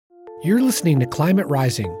You're listening to Climate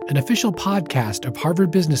Rising, an official podcast of Harvard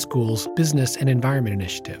Business School's Business and Environment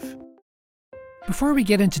Initiative. Before we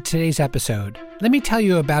get into today's episode, let me tell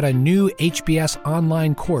you about a new HBS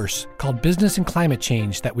online course called Business and Climate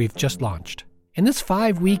Change that we've just launched. In this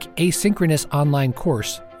 5-week asynchronous online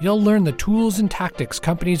course, you'll learn the tools and tactics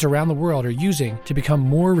companies around the world are using to become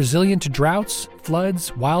more resilient to droughts, floods,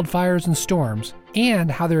 wildfires, and storms, and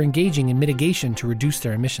how they're engaging in mitigation to reduce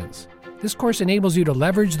their emissions. This course enables you to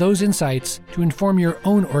leverage those insights to inform your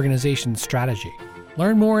own organization's strategy.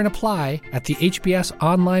 Learn more and apply at the HBS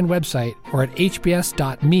online website or at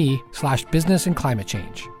hbs.me/business and climate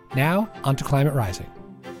change. Now, on to Climate Rising.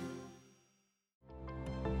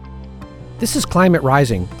 This is Climate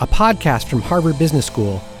Rising, a podcast from Harvard Business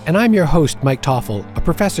School, and I'm your host, Mike Toffel, a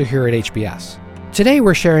professor here at HBS. Today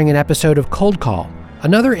we're sharing an episode of Cold Call,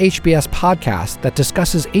 another HBS podcast that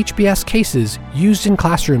discusses HBS cases used in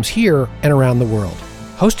classrooms here and around the world.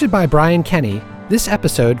 Hosted by Brian Kenny, this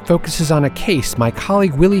episode focuses on a case my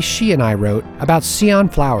colleague Willie Shih and I wrote about Sian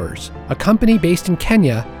Flowers, a company based in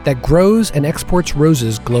Kenya that grows and exports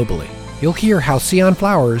roses globally. You'll hear how Sian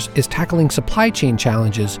Flowers is tackling supply chain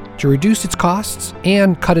challenges to reduce its costs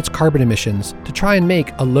and cut its carbon emissions to try and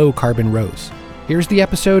make a low-carbon rose. Here's the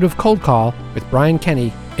episode of Cold Call with Brian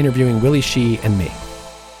Kenny interviewing Willie Shih and me.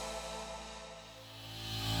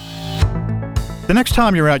 The next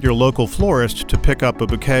time you're at your local florist to pick up a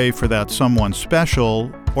bouquet for that someone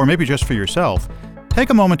special, or maybe just for yourself, take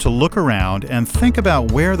a moment to look around and think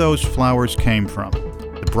about where those flowers came from.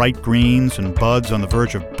 The bright greens and buds on the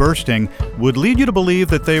verge of bursting would lead you to believe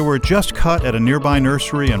that they were just cut at a nearby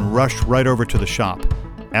nursery and rushed right over to the shop.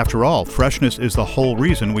 After all, freshness is the whole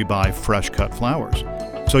reason we buy fresh-cut flowers.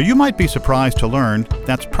 So you might be surprised to learn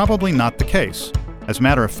that's probably not the case. As a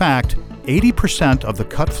matter of fact, 80% of the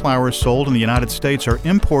cut flowers sold in the United States are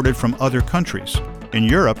imported from other countries. In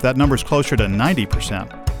Europe, that number is closer to 90%.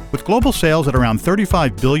 With global sales at around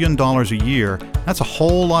 $35 billion a year, that's a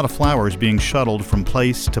whole lot of flowers being shuttled from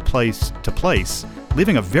place to place to place,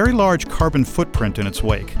 leaving a very large carbon footprint in its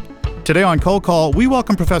wake. Today on Cold Call, we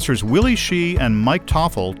welcome Professors Willie Shih and Mike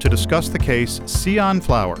Toffel to discuss the case Sian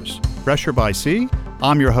Flowers. Fresher by Sea?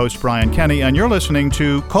 I'm your host, Brian Kenny, and you're listening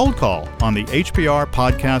to Cold Call on the HBR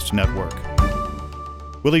Podcast Network.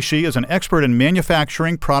 Willie Shih is an expert in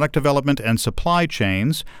manufacturing, product development, and supply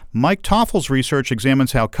chains. Mike Toffel's research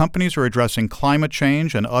examines how companies are addressing climate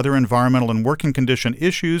change and other environmental and working condition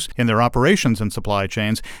issues in their operations and supply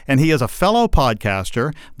chains. And he is a fellow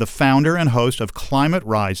podcaster, the founder and host of Climate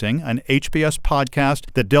Rising, an HBS podcast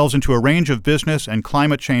that delves into a range of business and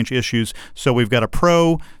climate change issues. So we've got a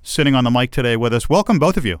pro sitting on the mic today with us. Welcome,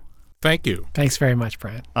 both of you. Thank you. Thanks very much,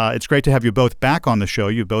 Brian. It's great to have you both back on the show.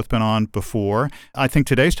 You've both been on before. I think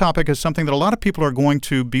today's topic is something that a lot of people are going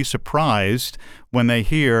to be surprised when they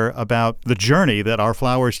hear about the journey that our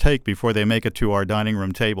flowers take before they make it to our dining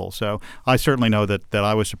room table. So I certainly know that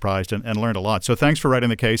I was surprised and learned a lot. So thanks for writing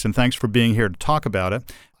the case and thanks for being here to talk about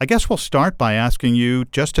it. I guess we'll start by asking you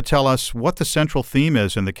just to tell us what the central theme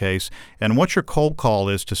is in the case and what your cold call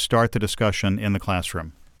is to start the discussion in the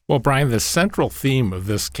classroom. Well, Brian, the central theme of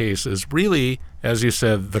this case is really, as you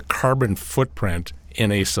said, the carbon footprint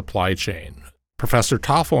in a supply chain. Professor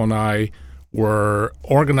Toffel and I were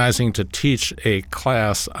organizing to teach a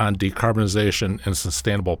class on decarbonization and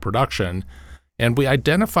sustainable production, and we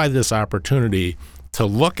identified this opportunity to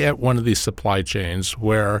look at one of these supply chains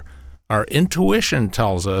where our intuition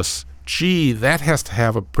tells us, gee, that has to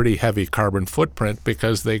have a pretty heavy carbon footprint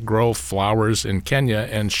because they grow flowers in Kenya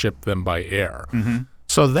and ship them by air. Mm-hmm.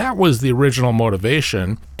 So that was the original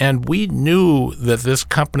motivation, and we knew that this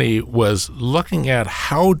company was looking at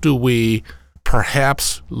how do we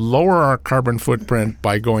perhaps lower our carbon footprint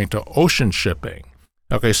by going to ocean shipping.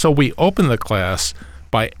 Okay, so we opened the class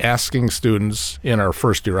by asking students in our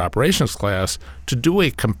first-year operations class to do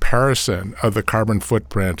a comparison of the carbon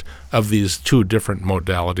footprint of these two different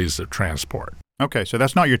modalities of transport. Okay, so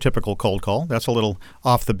that's not your typical cold call. That's a little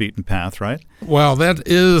off the beaten path, right? Well, that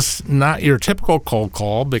is not your typical cold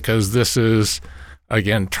call because this is,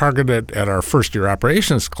 again, targeted at our first-year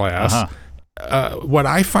operations class. Uh-huh. What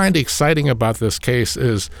I find exciting about this case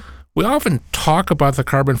is we often talk about the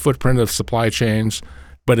carbon footprint of supply chains,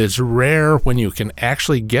 but it's rare when you can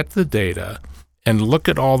actually get the data and look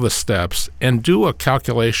at all the steps and do a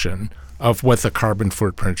calculation of what the carbon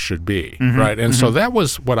footprint should be, right? And so that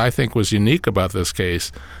was what I think was unique about this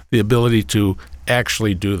case, the ability to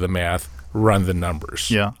actually do the math, run the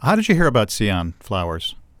numbers. Yeah. How did you hear about Sian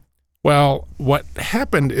Flowers? Well, what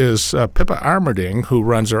happened is Pippa Armerding, who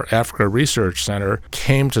runs our Africa Research Center,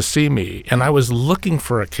 came to see me, and I was looking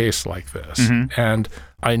for a case like this. And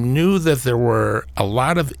I knew that there were a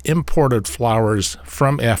lot of imported flowers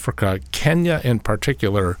from Africa, Kenya in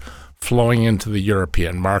particular, flowing into the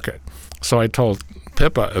European market. So I told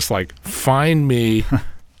Pippa, it's like, find me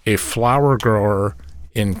a flower grower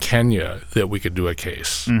in Kenya that we could do a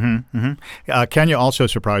case. Kenya also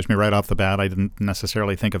surprised me right off the bat. I didn't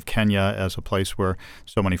necessarily think of Kenya as a place where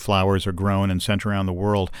so many flowers are grown and sent around the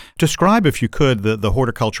world. Describe, if you could, the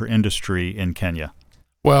horticulture industry in Kenya.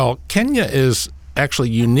 Well, Kenya is actually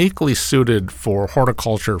uniquely suited for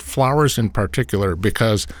horticulture, flowers in particular,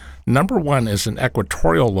 because number one is an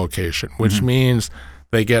equatorial location, which means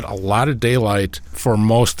they get a lot of daylight for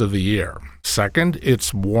most of the year. Second,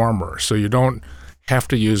 it's warmer, so you don't have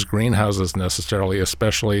to use greenhouses necessarily,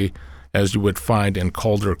 especially as you would find in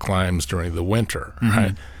colder climes during the winter.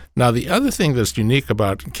 Right? Now, the other thing that's unique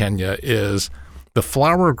about Kenya is the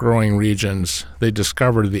flower growing regions. They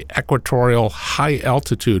discovered the equatorial high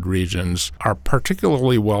altitude regions are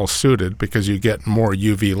particularly well suited because you get more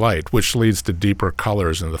UV light, which leads to deeper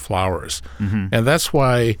colors in the flowers. And that's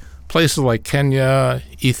why places like Kenya,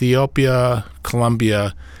 Ethiopia,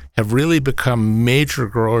 Colombia have really become major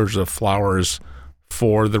growers of flowers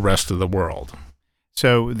for the rest of the world.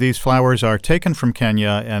 So these flowers are taken from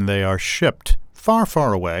Kenya and they are shipped far,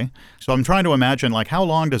 far away. So I'm trying to imagine, like, how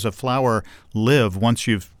long does a flower live once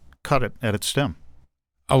you've cut it at its stem?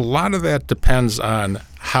 A lot of that depends on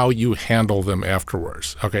how you handle them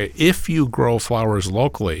afterwards. Okay, if you grow flowers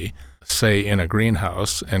locally, say in a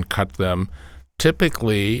greenhouse, and cut them,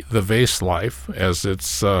 typically the vase life, as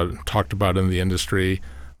it's talked about in the industry,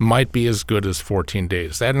 might be as good as 14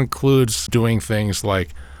 days. That includes doing things like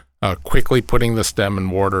quickly putting the stem in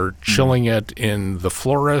water, chilling it in the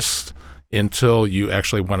florist until you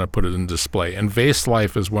actually want to put it in display. And vase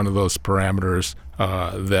life is one of those parameters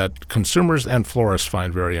that consumers and florists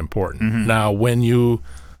find very important. Now, when you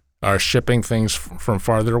are shipping things from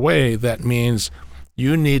farther away, that means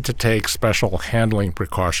you need to take special handling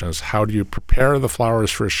precautions. How do you prepare the flowers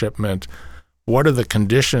for shipment? What are the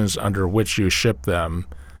conditions under which you ship them?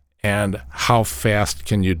 And how fast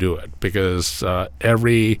can you do it? Because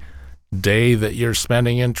every day that you're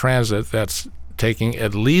spending in transit, that's taking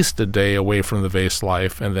at least a day away from the vase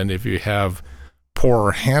life. And then if you have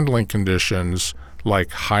poorer handling conditions,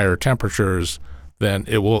 like higher temperatures, then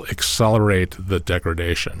it will accelerate the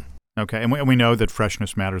degradation. Okay, and we know that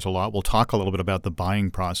freshness matters a lot. We'll talk a little bit about the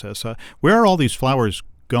buying process. Where are all these flowers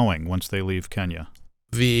going once they leave Kenya?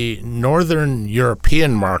 The Northern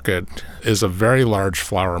European market is a very large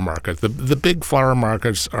flower market. The big flower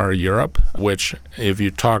markets are Europe, which if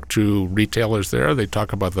you talk to retailers there, they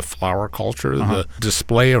talk about the flower culture, the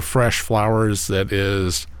display of fresh flowers that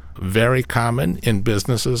is very common in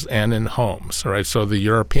businesses and in homes. Right? So the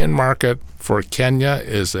European market for Kenya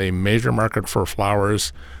is a major market for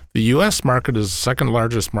flowers. The U.S. market is the second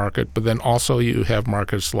largest market, but then also you have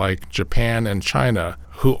markets like Japan and China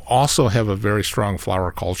who also have a very strong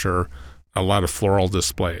flower culture, a lot of floral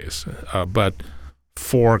displays. But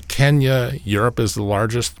for Kenya, Europe is the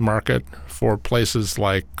largest market. For places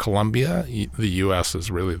like Colombia, the U.S. is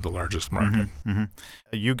really the largest market.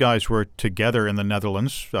 You guys were together in the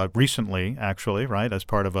Netherlands recently, actually, right, as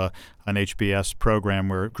part of an HBS program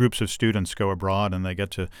where groups of students go abroad and they get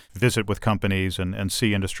to visit with companies and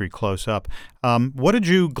see industry close up. What did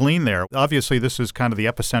you glean there? Obviously, this is kind of the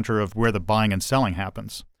epicenter of where the buying and selling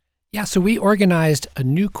happens. Yeah, so we organized a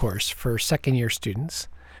new course for second-year students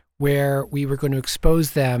where we were going to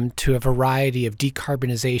expose them to a variety of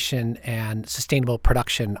decarbonization and sustainable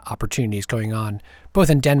production opportunities going on,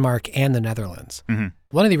 both in Denmark and the Netherlands.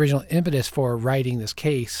 One of the original impetus for writing this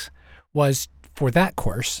case was for that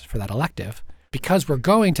course, for that elective, because we're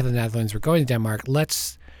going to the Netherlands, we're going to Denmark,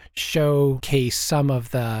 let's showcase some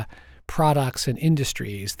of the products and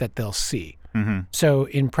industries that they'll see. So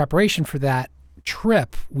in preparation for that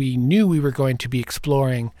trip, we knew we were going to be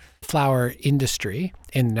exploring flower industry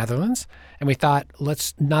in the Netherlands. And we thought,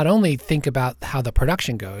 let's not only think about how the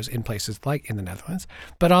production goes in places like in the Netherlands,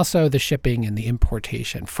 but also the shipping and the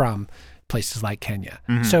importation from places like Kenya.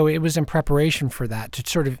 So it was in preparation for that to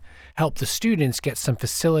sort of help the students get some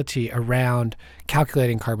facility around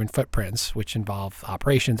calculating carbon footprints, which involve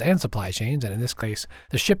operations and supply chains. And in this case,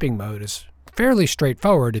 the shipping mode is fairly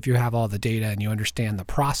straightforward if you have all the data and you understand the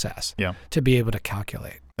process to be able to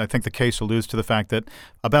calculate. I think the case alludes to the fact that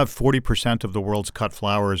about 40% of the world's cut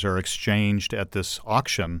flowers are exchanged at this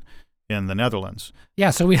auction in the Netherlands. Yeah,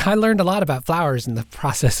 so I learned a lot about flowers in the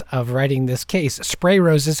process of writing this case. Spray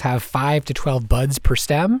roses have 5 to 12 buds per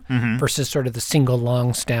stem versus sort of the single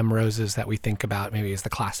long stem roses that we think about maybe as the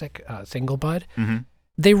classic single bud.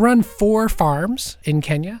 They run 4 farms in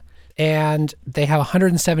Kenya. And they have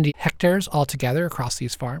 170 hectares altogether across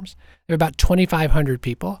these farms. There are about 2,500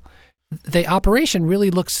 people. The operation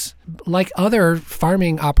really looks like other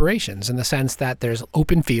farming operations in the sense that there's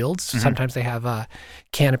open fields. Mm-hmm. Sometimes they have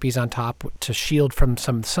canopies on top to shield from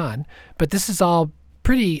some sun. But this is all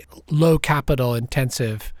pretty low capital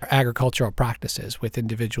intensive agricultural practices with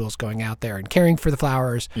individuals going out there and caring for the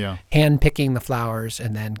flowers, hand picking the flowers,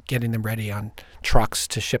 and then getting them ready on trucks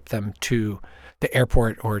to ship them to the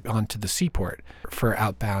airport or onto the seaport for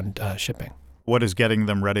outbound shipping. What does getting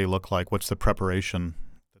them ready look like? What's the preparation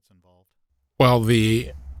that's involved? Well,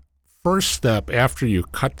 the first step after you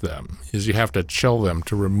cut them is you have to chill them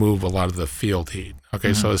to remove a lot of the field heat.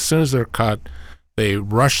 Okay, so as soon as they're cut, they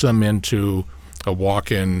rush them into a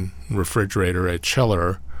walk-in refrigerator, a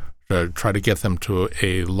chiller, to try to get them to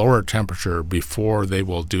a lower temperature before they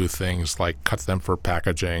will do things like cut them for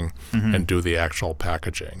packaging and do the actual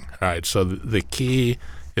packaging. All right, so the key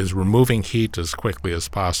is removing heat as quickly as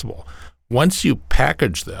possible. Once you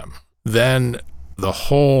package them, then the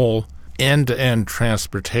whole end-to-end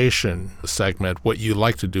transportation segment, what you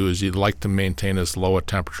like to do is you'd like to maintain as low a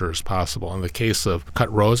temperature as possible. In the case of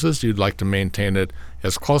cut roses, you'd like to maintain it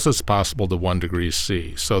as close as possible to 1 degree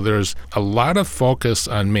C. So there's a lot of focus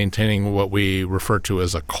on maintaining what we refer to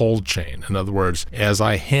as a cold chain. In other words, as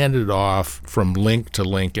I hand it off from link to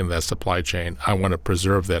link in that supply chain, I want to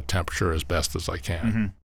preserve that temperature as best as I can. Mm-hmm.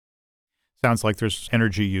 Sounds like there's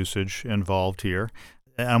energy usage involved here.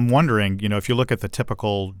 I'm wondering, if you look at the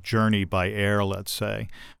typical journey by air, let's say,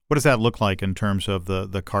 what does that look like in terms of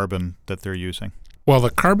the carbon that they're using? Well, the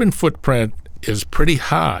carbon footprint is pretty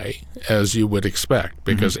high, as you would expect,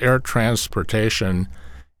 because air transportation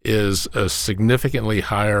is significantly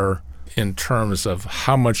higher in terms of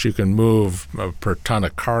how much you can move per ton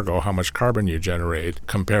of cargo, how much carbon you generate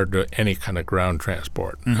compared to any kind of ground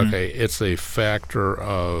transport. Okay, it's a factor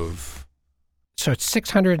of... So it's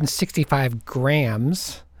 665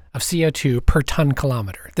 grams of CO2 per ton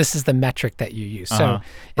kilometer. This is the metric that you use. So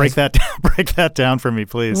break that down for me,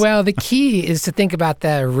 please. Well, the key is to think about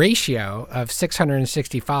the ratio of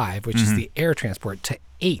 665, which is the air transport, to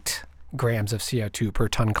 8 grams of CO2 per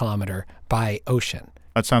ton kilometer by ocean.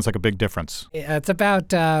 That sounds like a big difference. It's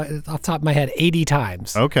about, off the top of my head, 80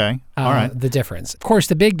 times. Okay. All right. The difference. Of course,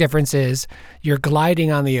 the big difference is you're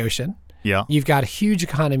gliding on the ocean. Yeah. You've got huge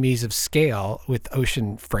economies of scale with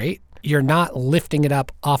ocean freight. You're not lifting it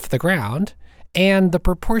up off the ground. And the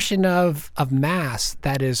proportion of mass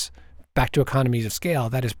that is, back to economies of scale,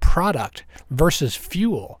 that is product versus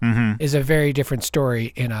fuel is a very different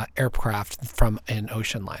story in an aircraft from an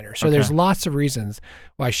ocean liner. So there's lots of reasons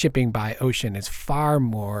why shipping by ocean is far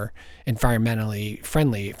more environmentally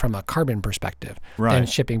friendly from a carbon perspective than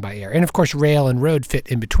shipping by air. And of course, rail and road fit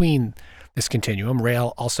in between this continuum.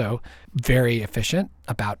 Rail also very efficient,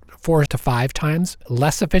 about 4 to 5 times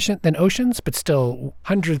less efficient than oceans, but still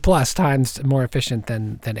 100 plus times more efficient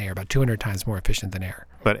than air, about 200 times more efficient than air.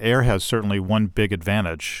 But air has certainly one big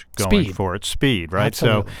advantage going for it, speed, right?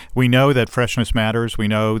 Absolutely. So we know that freshness matters. We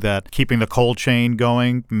know that keeping the cold chain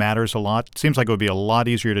going matters a lot. It seems like it would be a lot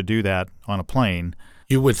easier to do that on a plane.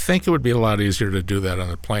 You would think it would be a lot easier to do that on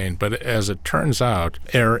a plane, but as it turns out,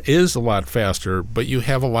 air is a lot faster, but you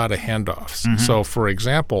have a lot of handoffs. So, for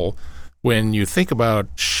example, when you think about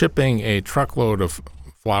shipping a truckload of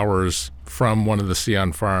flowers from one of the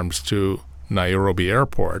Sian farms to Nairobi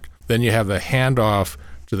Airport, then you have the handoff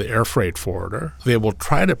to the air freight forwarder. They will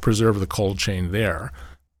try to preserve the cold chain there.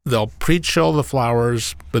 They'll pre-chill the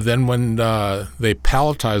flowers, but then when they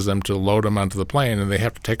palletize them to load them onto the plane and they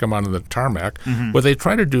have to take them onto the tarmac, what they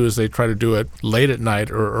try to do is they try to do it late at night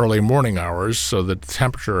or early morning hours so that the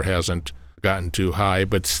temperature hasn't gotten too high,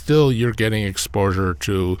 but still you're getting exposure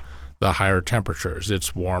to the higher temperatures.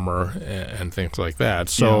 It's warmer and things like that.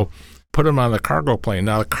 So put them on the cargo plane.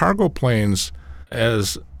 Now, the cargo planes,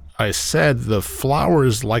 as I said, the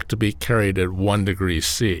flowers like to be carried at 1 degree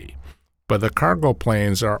C. But the cargo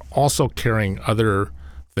planes are also carrying other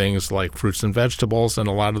things like fruits and vegetables, and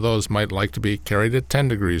a lot of those might like to be carried at 10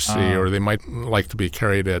 degrees C, or they might like to be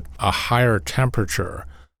carried at a higher temperature.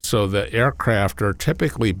 So the aircraft are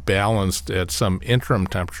typically balanced at some interim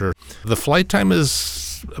temperature. The flight time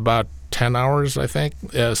is about 10 hours, I think.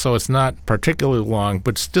 So it's not particularly long,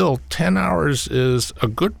 but still 10 hours is a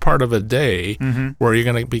good part of a day where you're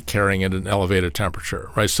going to be carrying at an elevated temperature,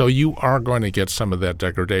 right? So you are going to get some of that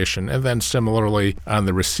degradation. And then similarly, on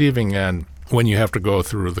the receiving end, when you have to go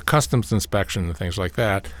through the customs inspection and things like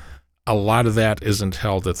that, a lot of that isn't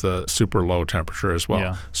held at the super low temperature as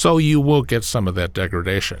well. So you will get some of that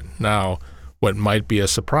degradation. Now, what might be a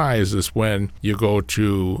surprise is when you go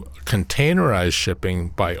to containerized shipping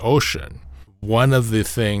by ocean. one of the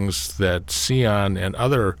things that Sian and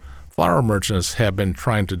other flower merchants have been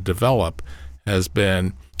trying to develop has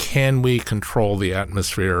been, can we control the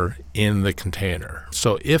atmosphere in the container?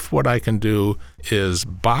 So if what I can do is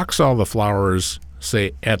box all the flowers,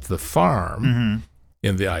 say, at the farm,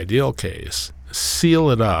 in the ideal case, seal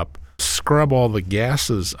it up, scrub all the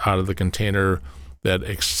gases out of the container that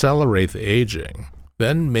accelerate the aging,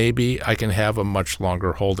 then maybe I can have a much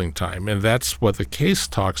longer holding time. And that's what the case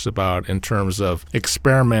talks about in terms of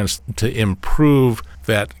experiments to improve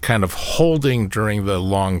that kind of holding during the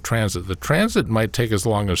long transit. The transit might take as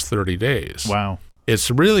long as 30 days. Wow. It's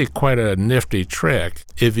really quite a nifty trick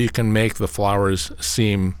if you can make the flowers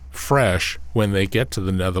seem fresh when they get to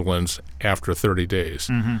the Netherlands after 30 days.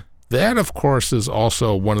 That, of course, is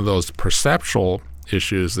also one of those perceptual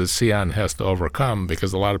issues that Sian has to overcome,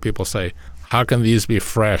 because a lot of people say, how can these be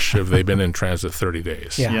fresh if they've been in transit 30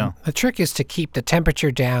 days? Yeah. The trick is to keep the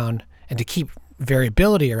temperature down and to keep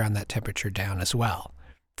variability around that temperature down as well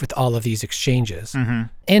with all of these exchanges.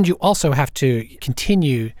 And you also have to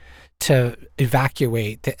continue to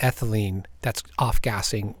evacuate the ethylene that's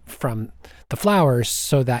off-gassing from the flowers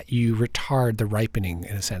so that you retard the ripening,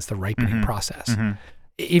 in a sense, the ripening process.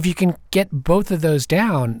 If you can get both of those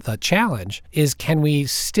down, the challenge is, can we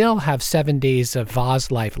still have 7 days of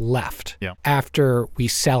vase life left after we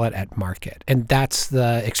sell it at market? And that's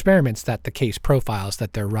the experiments that the case profiles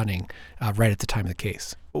that they're running right at the time of the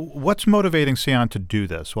case. What's motivating Sian to do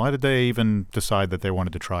this? Why did they even decide that they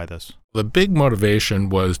wanted to try this? The big motivation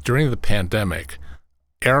was during the pandemic,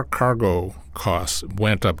 air cargo costs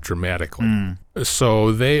went up dramatically.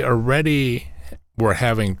 So they already were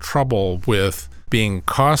having trouble with being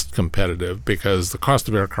cost competitive because the cost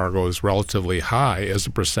of air cargo is relatively high as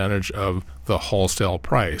a percentage of the wholesale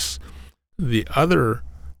price. The other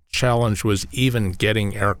challenge was even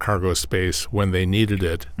getting air cargo space when they needed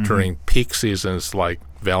it during peak seasons like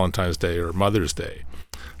Valentine's Day or Mother's Day.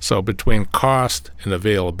 So between cost and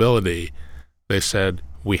availability, they said,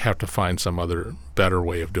 we have to find some other better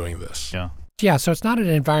way of doing this. Yeah, so it's not an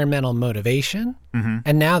environmental motivation.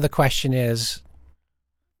 And now the question is,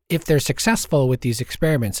 if they're successful with these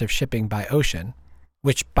experiments of shipping by ocean,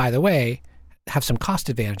 which, by the way, have some cost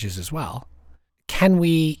advantages as well, can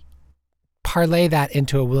we parlay that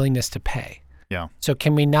into a willingness to pay? So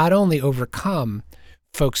can we not only overcome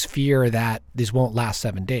folks' fear that these won't last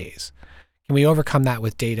 7 days, can we overcome that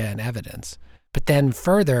with data and evidence? But then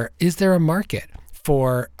further, is there a market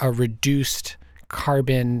for a reduced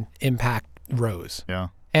carbon impact rose?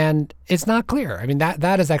 And it's not clear. I mean,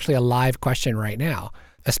 that is actually a live question right now,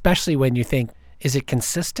 especially when you think, is it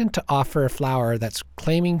consistent to offer a flower that's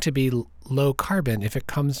claiming to be low carbon if it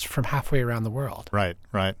comes from halfway around the world? Right.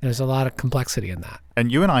 There's a lot of complexity in that.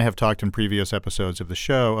 And you and I have talked in previous episodes of the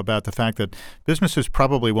show about the fact that businesses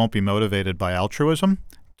probably won't be motivated by altruism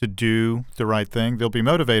to do the right thing. They'll be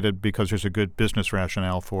motivated because there's a good business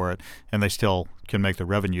rationale for it, and they still can make the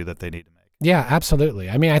revenue that they need to make. Yeah, absolutely.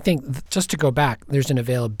 I mean, I think just to go back, there's an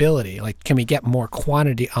availability. Like, can we get more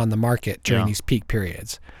quantity on the market during these peak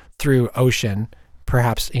periods through ocean,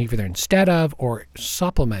 perhaps either instead of or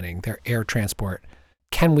supplementing their air transport?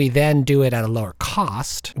 Can we then do it at a lower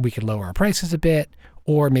cost? We can lower our prices a bit,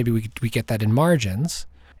 or maybe we get that in margins.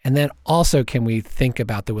 And then also, can we think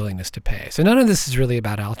about the willingness to pay? So none of this is really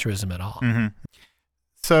about altruism at all.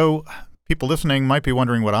 So people listening might be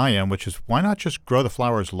wondering what I am, which is, why not just grow the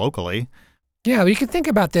flowers locally? Yeah, well, you can think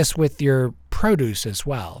about this with your produce as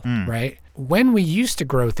well, right? When we used to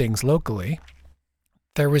grow things locally,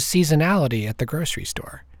 there was seasonality at the grocery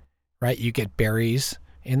store, right? You get berries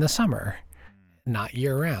in the summer, not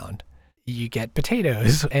year-round. You get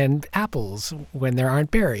potatoes and apples when there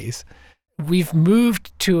aren't berries. We've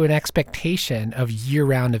moved to an expectation of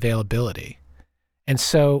year-round availability. And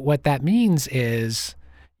so what that means is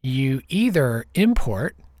you either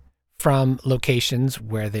import from locations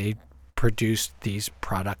where they produce these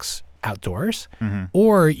products outdoors,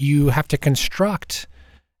 or you have to construct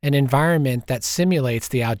an environment that simulates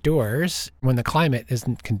the outdoors when the climate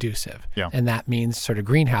isn't conducive. And that means sort of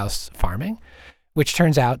greenhouse farming, which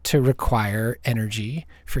turns out to require energy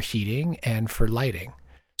for heating and for lighting.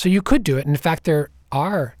 So you could do it. In fact, there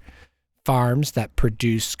are farms that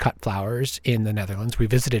produce cut flowers in the Netherlands. We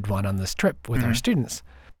visited one on this trip with our students,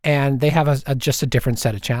 and they have just a different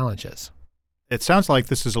set of challenges. It sounds like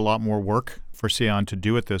this is a lot more work for Sian to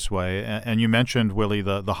do it this way. And you mentioned, Willie,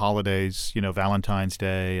 the holidays, Valentine's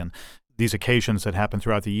Day and these occasions that happen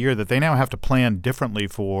throughout the year that they now have to plan differently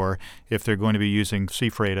for if they're going to be using sea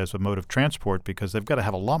freight as a mode of transport, because they've got to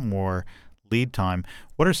have a lot more lead time.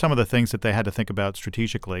 What are some of the things that they had to think about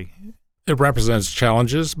strategically? It represents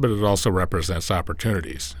challenges, but it also represents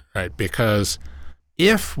opportunities, right? Because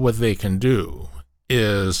if what they can do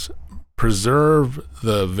is preserve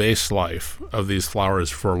the vase life of these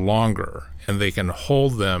flowers for longer, and they can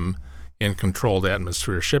hold them in controlled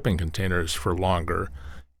atmosphere shipping containers for longer,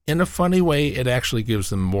 in a funny way, it actually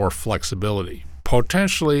gives them more flexibility.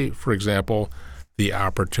 Potentially, for example, the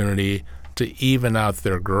opportunity to even out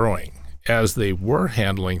their growing. As they were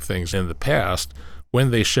handling things in the past,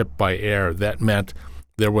 when they shipped by air, that meant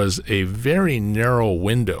there was a very narrow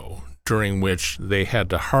window during which they had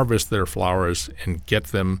to harvest their flowers and get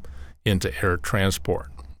them into air transport.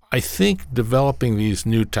 I think developing these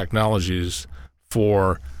new technologies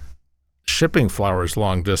for shipping flowers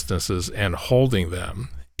long distances and holding them,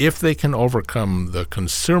 if they can overcome the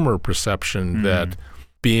consumer perception that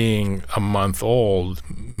being a month old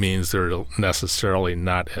means they're necessarily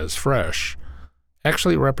not as fresh,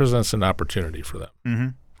 actually represents an opportunity for them. Mm-hmm.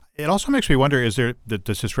 It also makes me wonder,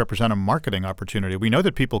 does this represent a marketing opportunity? We know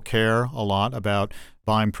that people care a lot about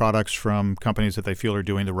buying products from companies that they feel are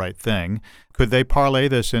doing the right thing. Could they parlay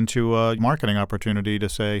this into a marketing opportunity to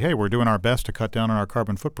say, hey, we're doing our best to cut down on our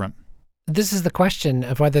carbon footprint? This is the question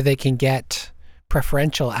of whether they can get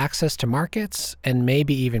preferential access to markets and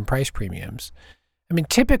maybe even price premiums. I mean,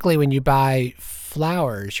 typically when you buy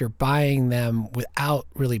flowers, you're buying them without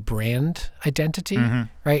really brand identity,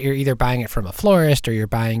 right? You're either buying it from a florist or you're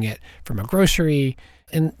buying it from a grocery,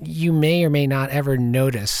 and you may or may not ever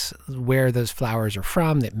notice where those flowers are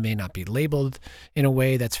from. That may not be labeled in a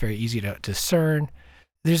way that's very easy to discern.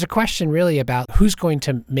 There's a question really about who's going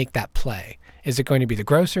to make that play. Is it going to be the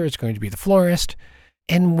grocer? Is it going to be the florist?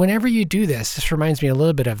 And whenever you do this reminds me a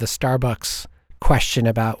little bit of the Starbucks question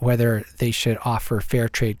about whether they should offer fair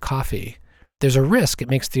trade coffee. There's a risk it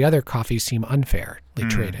makes the other coffees seem unfairly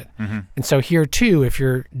traded. And so here too, if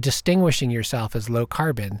you're distinguishing yourself as low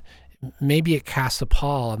carbon, maybe it casts a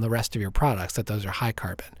pall on the rest of your products that those are high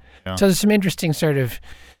carbon. Yeah. So there's some interesting sort of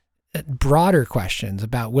broader questions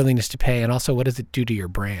about willingness to pay, and also what does it do to your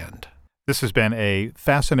brand? This has been a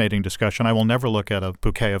fascinating discussion. I will never look at a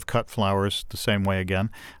bouquet of cut flowers the same way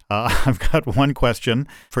again. I've got one question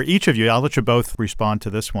for each of you. I'll let you both respond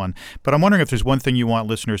to this one. But I'm wondering if there's one thing you want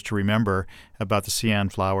listeners to remember about the Sian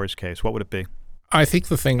flowers case. What would it be? I think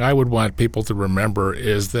the thing I would want people to remember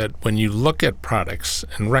is that when you look at products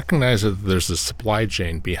and recognize that there's a supply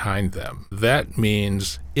chain behind them, that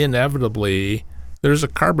means inevitably there's a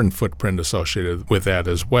carbon footprint associated with that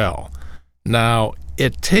as well. Now,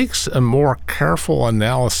 it takes a more careful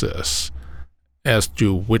analysis as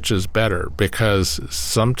to which is better, because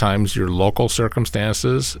sometimes your local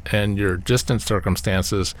circumstances and your distant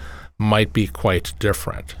circumstances might be quite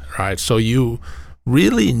different, right? So you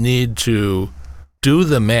really need to do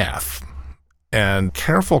the math and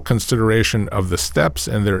careful consideration of the steps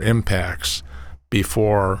and their impacts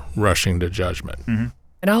before rushing to judgment.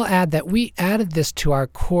 And I'll add that we added this to our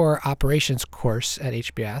core operations course at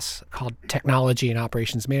HBS called Technology and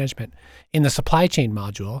Operations Management in the supply chain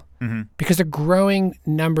module, because a growing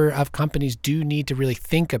number of companies do need to really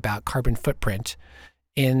think about carbon footprint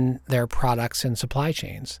in their products and supply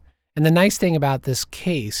chains. And the nice thing about this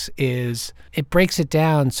case is it breaks it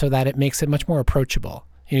down so that it makes it much more approachable.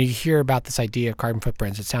 You know, you hear about this idea of carbon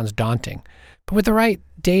footprints, it sounds daunting. But with the right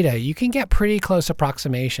data, you can get pretty close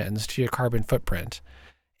approximations to your carbon footprint.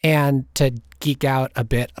 And to geek out a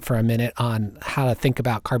bit for a minute on how to think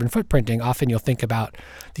about carbon footprinting, often you'll think about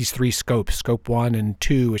these three scopes, scope 1 and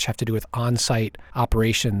 2, which have to do with on-site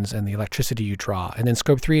operations and the electricity you draw. And then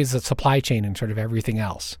scope 3 is the supply chain and sort of everything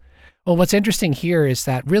else. Well, what's interesting here is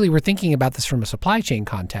that really we're thinking about this from a supply chain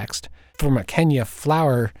context, from a Kenya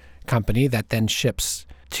flower company that then ships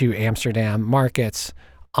to Amsterdam markets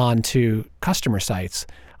onto customer sites.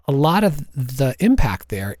 A lot of the impact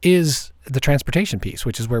there is the transportation piece,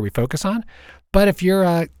 which is where we focus on. But if you're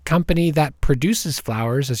a company that produces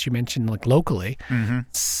flowers, as you mentioned, like locally,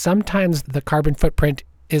 sometimes the carbon footprint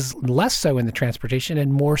is less so in the transportation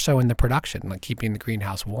and more so in the production, like keeping the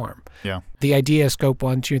greenhouse warm. Yeah. The idea of scope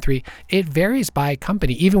 1, 2, and 3, it varies by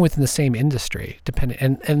company, even within the same industry,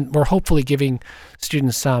 and we're hopefully giving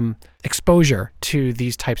students some exposure to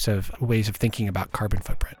these types of ways of thinking about carbon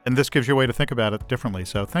footprint. And this gives you a way to think about it differently.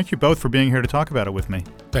 So thank you both for being here to talk about it with me.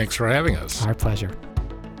 Thanks for having us. Our pleasure.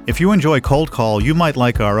 If you enjoy Cold Call, you might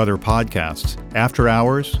like our other podcasts: After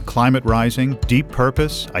Hours, Climate Rising, Deep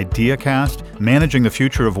Purpose, IdeaCast, Managing the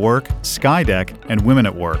Future of Work, Skydeck, and Women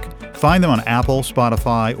at Work. Find them on Apple,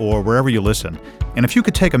 Spotify, or wherever you listen. And if you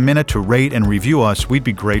could take a minute to rate and review us, we'd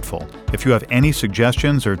be grateful. If you have any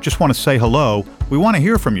suggestions or just want to say hello, we want to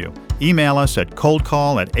hear from you. Email us at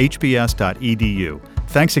coldcall@hbs.edu.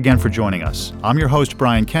 Thanks again for joining us. I'm your host,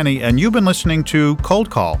 Brian Kenny, and you've been listening to Cold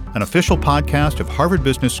Call, an official podcast of Harvard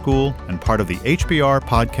Business School and part of the HBR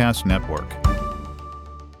Podcast Network.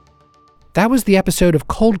 That was the episode of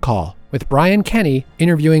Cold Call with Brian Kenny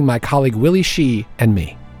interviewing my colleague Willie Shih and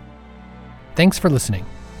me. Thanks for listening.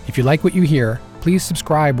 If you like what you hear, please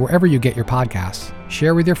subscribe wherever you get your podcasts,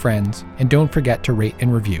 share with your friends, and don't forget to rate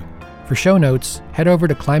and review. For show notes, head over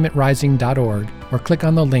to climaterising.org or click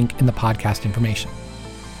on the link in the podcast information.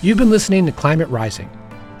 You've been listening to Climate Rising.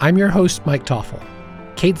 I'm your host, Mike Toffel.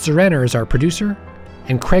 Kate Zerenner is our producer,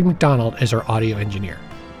 and Craig McDonald is our audio engineer.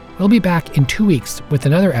 We'll be back in 2 weeks with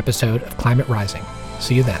another episode of Climate Rising.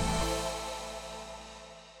 See you then.